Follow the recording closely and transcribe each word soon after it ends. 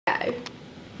käy?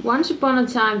 Once upon a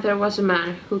time there was a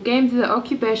man who came to the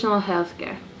occupational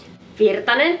healthcare.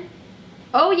 Virtanen,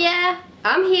 Oh yeah,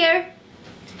 I'm here.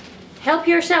 help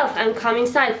yourself and come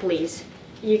inside, please.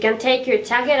 You can take your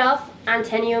jacket off and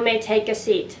then you may take a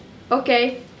seat.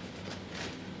 Okay.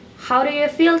 How do you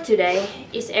feel today?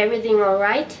 Is everything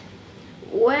alright?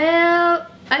 Well,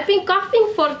 I've been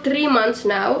coughing for 3 months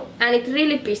now and it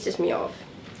really pisses me off.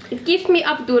 It keeps me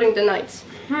up during the nights.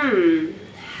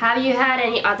 Have you had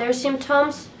any other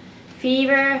symptoms?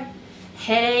 Fever,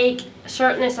 headache,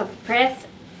 shortness of breath,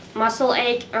 muscle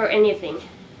ache, or anything?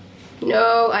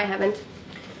 No, I haven't.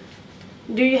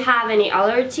 Do you have any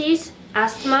allergies,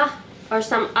 asthma, or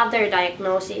some other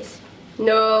diagnosis?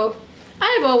 No,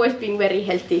 I've always been very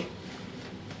healthy.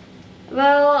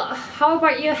 Well, how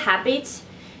about your habits?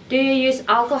 Do you use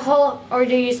alcohol or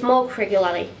do you smoke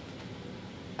regularly?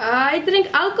 I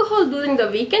drink alcohol during the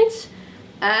weekends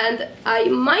and I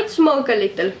might smoke a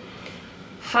little.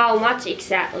 How much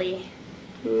exactly?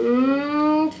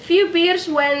 Few beers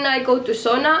when I go to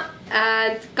sauna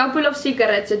and couple of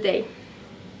cigarettes a day.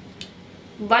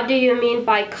 What do you mean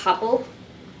by couple?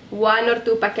 1 or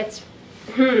 2 packets.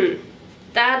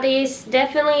 That is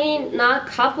definitely not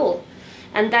couple,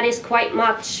 and that is quite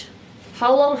much.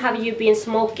 How long have you been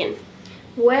smoking?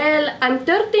 Well, I'm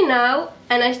 30 now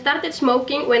and I started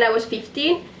smoking when I was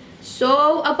 15,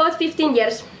 so about 15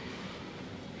 years.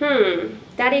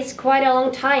 That is quite a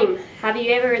long time. Have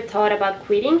you ever thought about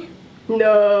quitting?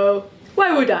 No,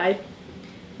 why would I?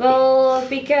 Well,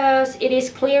 because it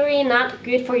is clearly not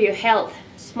good for your health.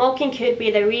 Smoking could be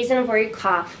the reason for your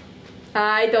cough.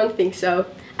 I don't think so.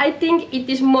 I think it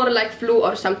is more like flu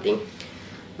or something.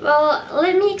 Well,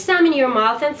 let me examine your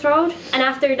mouth and throat, and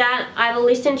after that I will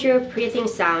listen to your breathing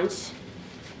sounds.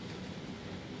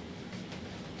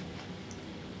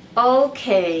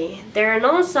 Okay, there are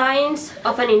no signs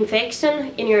of an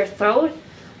infection in your throat,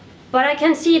 but I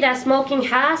can see that smoking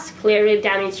has clearly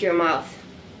damaged your mouth.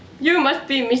 You must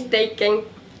be mistaken.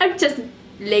 I'm just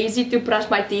lazy to brush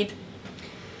my teeth.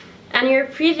 And your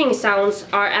breathing sounds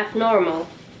are abnormal,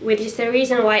 which is the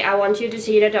reason why I want you to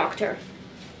see the doctor.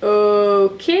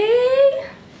 Okay.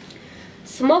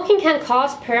 Smoking can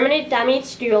cause permanent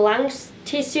damage to your lungs,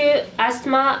 tissue,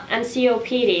 asthma, and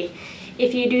COPD.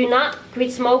 If you do not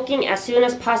quit smoking as soon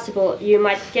as possible, you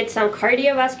might get some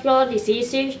cardiovascular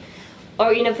diseases,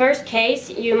 or in the worst case,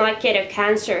 you might get a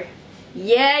cancer.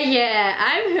 Yeah,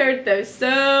 I've heard those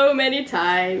so many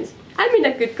times. I'm in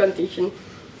a good condition.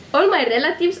 All my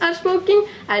relatives are smoking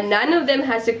and none of them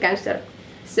has a cancer.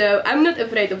 So I'm not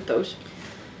afraid of those.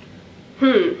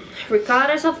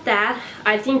 Regardless of that,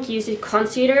 I think you should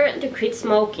consider to quit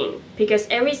smoking, because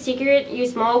every cigarette you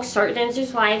smoke shortens your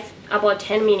life about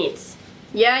 10 minutes.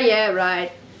 Yeah,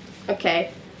 right.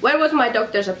 Okay. Where was my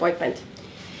doctor's appointment?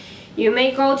 You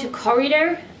may go to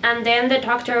corridor and then the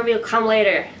doctor will come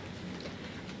later.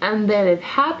 And they lived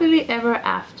happily ever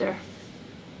after.